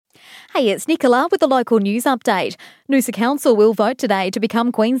Hey, it's Nicola with the local news update. Noosa Council will vote today to become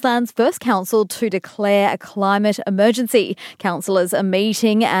Queensland's first council to declare a climate emergency. Councillors are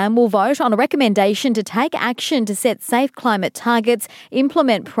meeting and will vote on a recommendation to take action to set safe climate targets,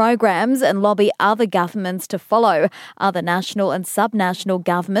 implement programs and lobby other governments to follow. Other national and subnational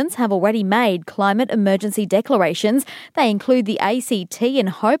governments have already made climate emergency declarations. They include the ACT and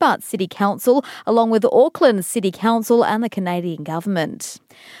Hobart City Council, along with Auckland City Council and the Canadian government.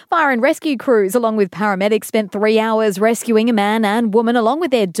 Fire and rescue crews, along with paramedics, spent 3 hours rescuing a man and woman along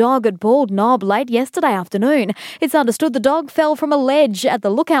with their dog at Bald Knob late yesterday afternoon. It's understood the dog fell from a ledge at the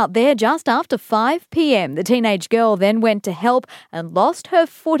lookout there just after 5 p.m. The teenage girl then went to help and lost her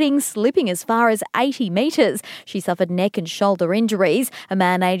footing, slipping as far as 80 metres. She suffered neck and shoulder injuries. A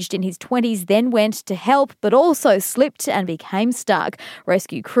man aged in his 20s then went to help but also slipped and became stuck.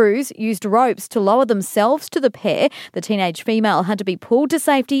 Rescue crews used ropes to lower themselves to the pair. The teenage female had to be pulled to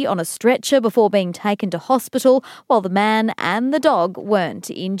safety on a stretcher before being taken to hospital, while the man and the dog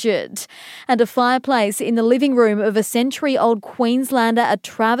weren't injured. And a fireplace in the living room of a century-old Queenslander at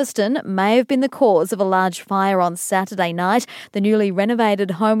Traviston may have been the cause of a large fire on Saturday night. The newly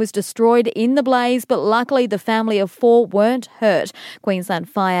renovated home was destroyed in the blaze, but luckily the family of 4 weren't hurt. Queensland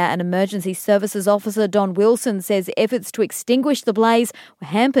Fire and Emergency Services Officer Don Wilson says efforts to extinguish the blaze were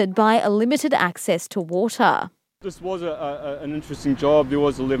hampered by a limited access to water. This was an interesting job. There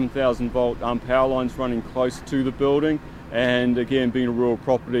was 11,000 volt power lines running close to the building, and again, being a rural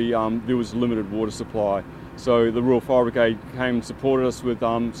property, there was limited water supply. So the Rural Fire Brigade came and supported us with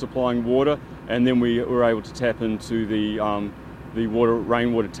supplying water, and then we were able to tap into the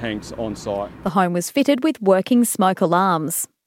rainwater tanks on site. The home was fitted with working smoke alarms.